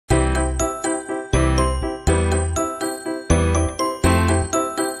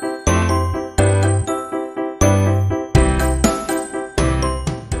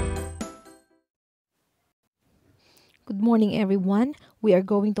morning, everyone. We are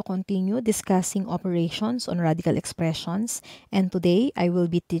going to continue discussing operations on radical expressions, and today I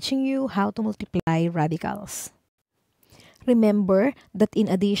will be teaching you how to multiply radicals. Remember that in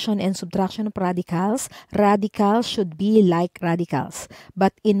addition and subtraction of radicals should be like radicals.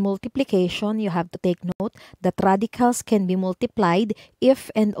 But in multiplication, you have to take note that radicals can be multiplied if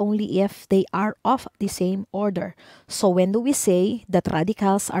and only if they are of the same order. So when do we say that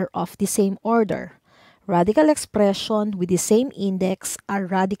radicals are of the same order? Radical expression with the same index are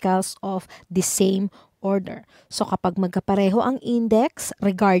radicals of the same order. So kapag magkapareho ang index,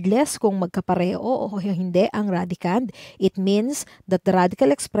 regardless kung magkapareho o hindi ang radicand, it means that the radical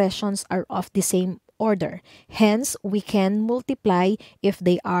expressions are of the same order. Hence, we can multiply if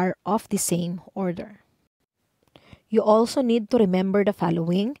they are of the same order. You also need to remember the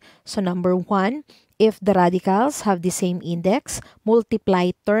following. So number 1, if the radicals have the same index,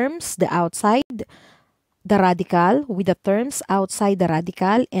 multiply terms the outside the radical with the terms outside the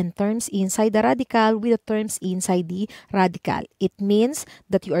radical and terms inside the radical with the terms inside the radical. It means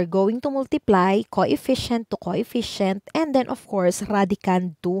that you are going to multiply coefficient to coefficient and then of course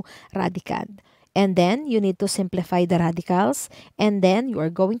radicand to radicand. And then you need to simplify the radicals and then you are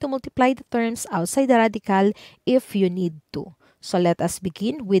going to multiply the terms outside the radical if you need to. So let us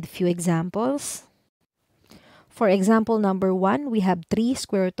begin with few examples. For example, number 1, we have 3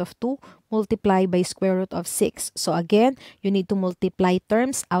 square root of 2 multiplied by square root of 6. So again, you need to multiply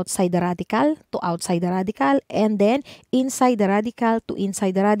terms outside the radical to outside the radical and then inside the radical to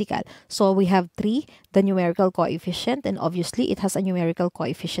inside the radical. So we have 3, the numerical coefficient, and obviously it has a numerical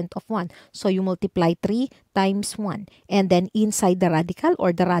coefficient of 1. So you multiply 3 times 1. And then inside the radical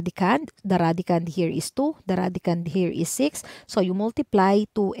or the radicand here is 2, the radicand here is 6. So you multiply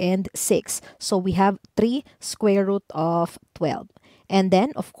 2 and 6. So we have 3 square root of 12. And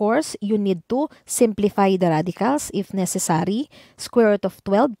then, of course, you need to simplify the radicals if necessary. Square root of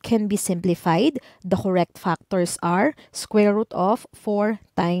 12 can be simplified. The correct factors are square root of 4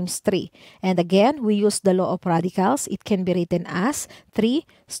 times 3. And again, we use the law of radicals. It can be written as 3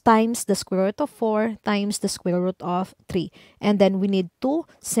 times the square root of 4 times the square root of 3. And then we need to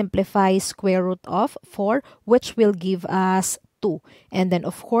simplify square root of 4, which will give us 2. And then,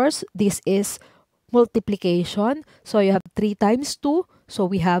 of course, this is multiplication. So you have 3 times 2. So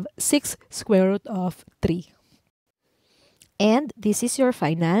we have 6 square root of 3. And this is your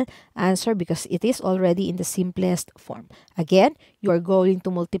final answer because it is already in the simplest form. Again, you are going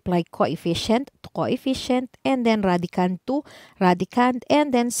to multiply coefficient to coefficient and then radicand to radicand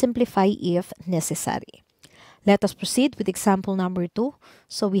and then simplify if necessary. Let us proceed with example number 2.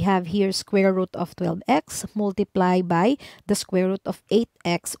 So we have here square root of 12x multiplied by the square root of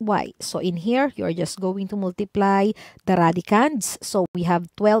 8xy. So in here, you're just going to multiply the radicands. So we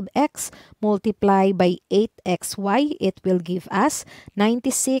have 12x multiplied by 8xy. It will give us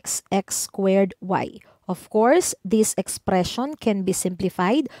 96x squared y. Of course, this expression can be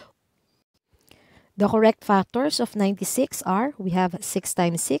simplified. The correct factors of 96 are, we have 6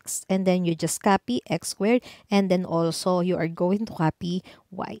 times 6, and then you just copy x squared, and then also you are going to copy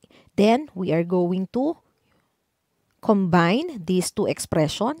y. Then we are going to combine these two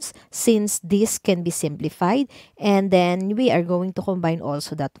expressions since this can be simplified, and then we are going to combine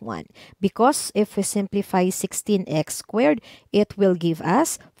also that one because if we simplify 16x squared, it will give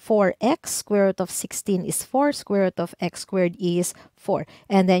us 4x. Square root of 16 is 4, square root of x squared is 4,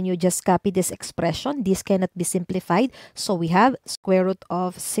 and then you just copy this expression. This cannot be simplified, so we have square root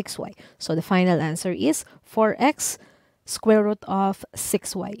of 6y. So the final answer is 4x square root of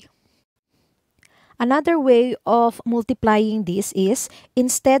 6y. Another way of multiplying this is,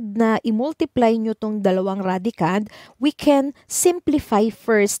 instead na i-multiply nyo tong dalawang radicand, we can simplify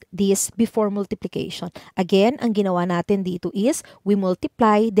first this before multiplication. Again, ang ginawa natin dito is, we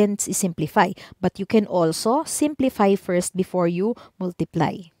multiply, then simplify. But you can also simplify first before you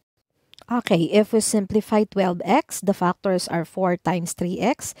multiply. Okay, if we simplify 12x, the factors are 4 times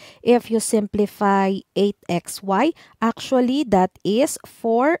 3x. If you simplify 8xy, actually that is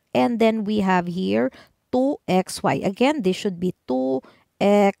 4, and then we have here 2xy. Again, this should be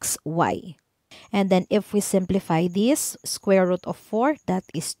 2xy. And then if we simplify this, square root of 4, that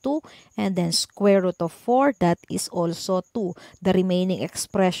is 2. And then square root of 4, that is also 2. The remaining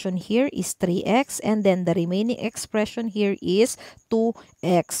expression here is 3x. And then the remaining expression here is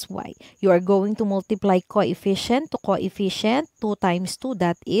 2xy. You are going to multiply coefficient to coefficient. 2 times 2,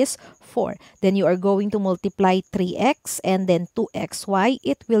 that is 4. Then you are going to multiply 3x and then 2xy.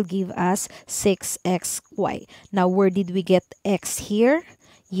 It will give us 6xy. Now, where did we get x here?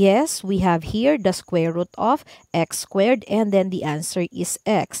 Yes, we have here the square root of x squared, and then the answer is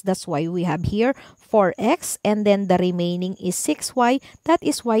x. That's why we have here 4x, and then the remaining is 6y. That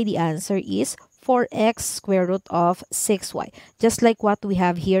is why the answer is 4x square root of 6y, just like what we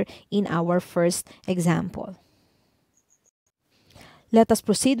have here in our first example. Let us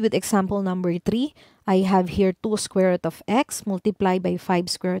proceed with example number 3. I have here 2 square root of x multiplied by 5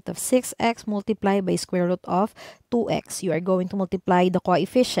 square root of 6x multiplied by square root of 2x. You are going to multiply the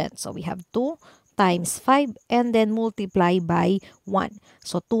coefficient. So we have 2 times 5 and then multiply by 1.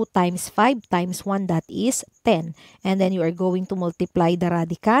 So 2 times 5 times 1, that is 10. And then you are going to multiply the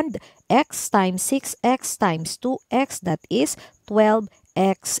radicand, x times 6x times 2x, that is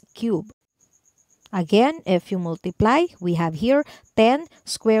 12x cubed. Again, if you multiply, we have here 10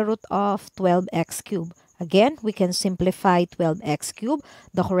 square root of 12x cubed. Again, we can simplify 12x cubed.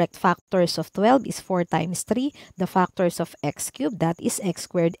 The correct factors of 12 is 4 times 3. The factors of x cubed, that is x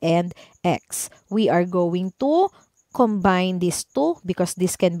squared and x. We are going to combine these two because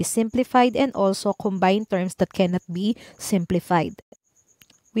this can be simplified, and also combine terms that cannot be simplified.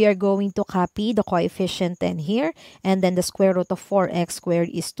 We are going to copy the coefficient 10 here, and then the square root of 4x squared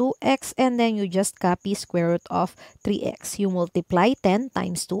is 2x, and then you just copy square root of 3x. You multiply 10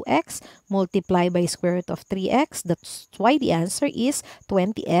 times 2x, multiply by square root of 3x. That's why the answer is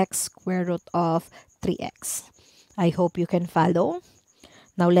 20x square root of 3x. I hope you can follow.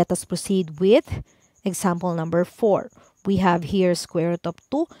 Now let us proceed with example number 4. We have here square root of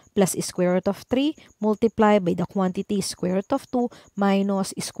 2 plus square root of 3 multiplied by the quantity square root of 2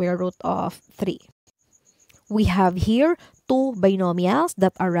 minus square root of 3. We have here two binomials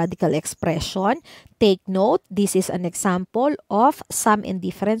that are radical expression. Take note, this is an example of sum and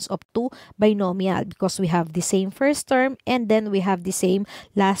difference of two binomial because we have the same first term and then we have the same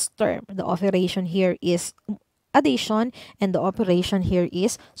last term. The operation here is addition and the operation here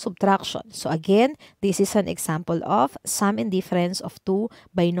is subtraction. So again, this is an example of sum and difference of two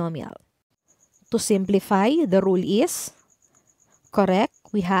binomial. To simplify, the rule is correct.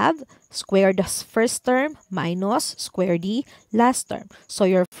 We have square the first term minus square the last term. So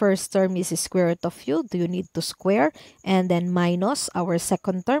your first term is square root of u. Do you need to square? And then minus our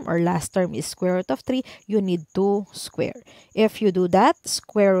second term or last term is square root of 3. You need to square. If you do that,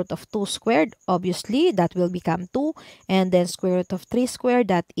 square root of 2 squared, obviously that will become 2. And then square root of 3 squared,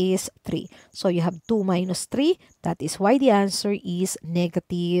 that is 3. So you have 2 minus 3. That is why the answer is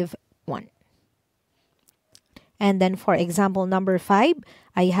negative 1. And then for example number 5,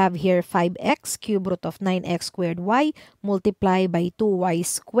 I have here 5x cube root of 9x squared y multiplied by 2y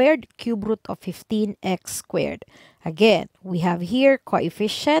squared cube root of 15x squared. Again, we have here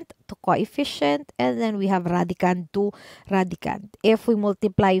coefficient to coefficient, and then we have radicand to radicand. If we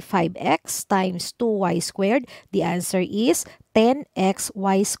multiply 5x times 2y squared, the answer is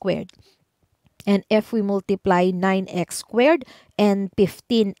 10xy squared. And if we multiply 9x squared and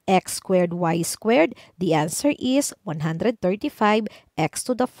 15x squared y squared, the answer is 135x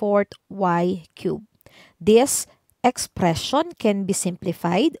to the fourth y cubed. This expression can be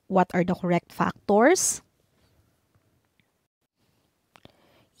simplified. What are the correct factors?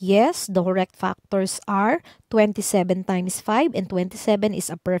 Yes, the correct factors are 27 times 5, and 27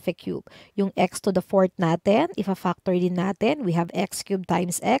 is a perfect cube. Yung x to the fourth natin, if a factor din natin, we have x cubed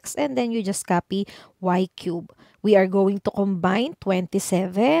times x, and then you just copy y cubed. We are going to combine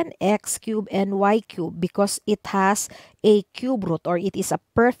 27, x cubed, and y cubed because it has a cube root or it is a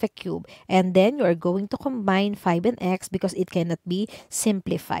perfect cube. And then you are going to combine 5 and x because it cannot be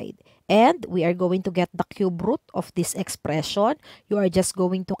simplified. And we are going to get the cube root of this expression. You are just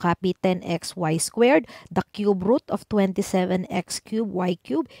going to copy 10xy squared. The cube root of 27x cubed y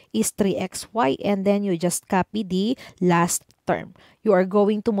cubed is 3xy, and then you just copy the last term. You are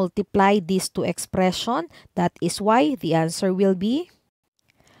going to multiply these two expressions. That is why the answer will be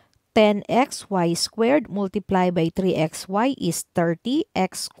 10xy squared multiplied by 3xy is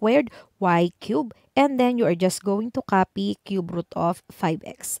 30x squared y cubed. And then you are just going to copy cube root of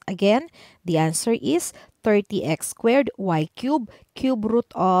 5x. Again, the answer is 30x squared y cubed, cube root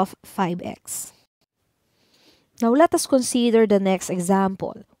of 5x. Now let us consider the next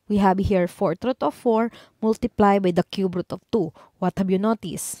example. We have here 4th root of 4 multiplied by the cube root of 2. What have you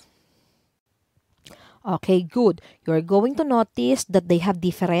noticed? Okay, good. You're going to notice that they have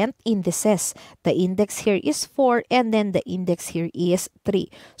different indices. The index here is 4 and then the index here is 3.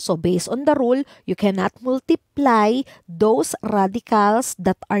 So based on the rule, you cannot multiply those radicals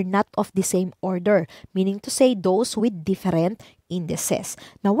that are not of the same order, meaning to say those with different indices.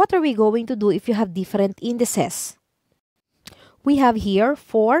 Now, what are we going to do if you have different indices? We have here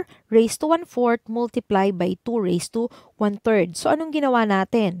 4 raised to 1/4 multiplied by 2 raised to 1/3. So anong ginawa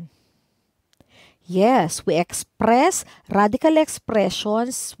natin? Yes, we express radical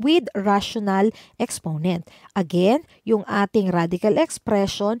expressions with rational exponent. Again, yung ating radical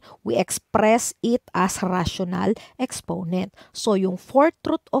expression, we express it as rational exponent. So, yung fourth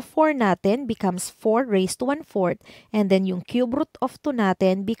root of 4 natin becomes 4 raised to 1/4, and then yung cube root of 2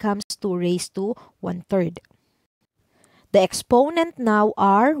 natin becomes 2 raised to 1/3. The exponent now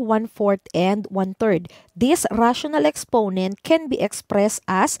are 1/4 and 1/3. This rational exponent can be expressed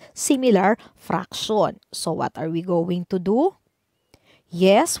as similar fraction. So what are we going to do?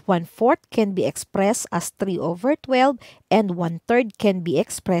 Yes, 1/4 can be expressed as 3/12 and 1/3 can be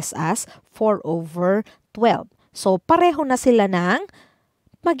expressed as 4/12. So pareho na sila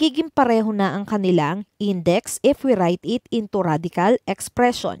magiging pareho na ang kanilang index if we write it into radical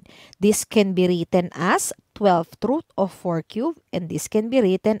expression. This can be written as 12th root of 4 cubed, and this can be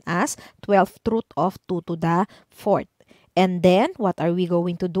written as 12th root of 2 to the 4th. And then, what are we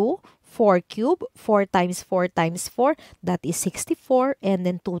going to do? 4 cubed, 4 times 4 times 4, that is 64, and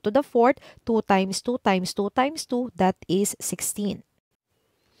then 2 to the 4th, 2 times 2 times 2 times 2, that is 16.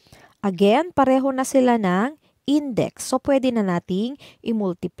 Again, pareho na sila ng index. So, pwede na nating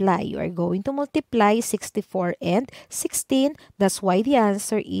i-multiply. You are going to multiply 64 and 16. That's why the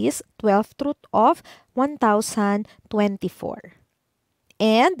answer is 12th root of 1024.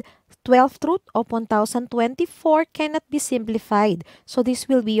 And 12th root of 1024 cannot be simplified. So, this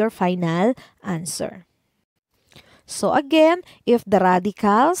will be your final answer. So again, if the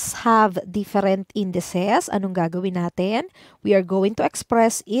radicals have different indices, anong gagawin natin? We are going to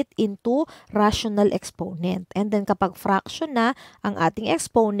express it into rational exponent. And then kapag fraction na ang ating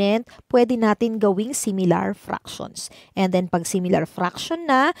exponent, pwede natin gawing similar fractions. And then pag similar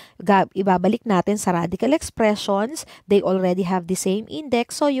fraction na, ibabalik natin sa radical expressions, they already have the same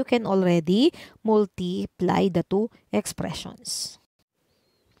index, so you can already multiply the two expressions.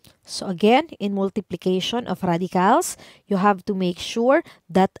 So again, in multiplication of radicals, you have to make sure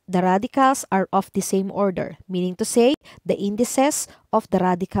that the radicals are of the same order, meaning to say the indices of the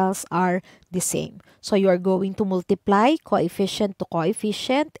radicals are the same. So you are going to multiply coefficient to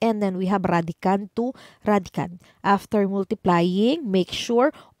coefficient, and then we have radicand to radicand. After multiplying, make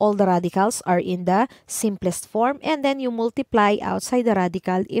sure all the radicals are in the simplest form, and then you multiply outside the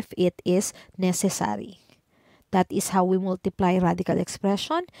radical if it is necessary. That is how we multiply radical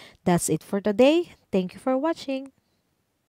expression. That's it for today. Thank you for watching.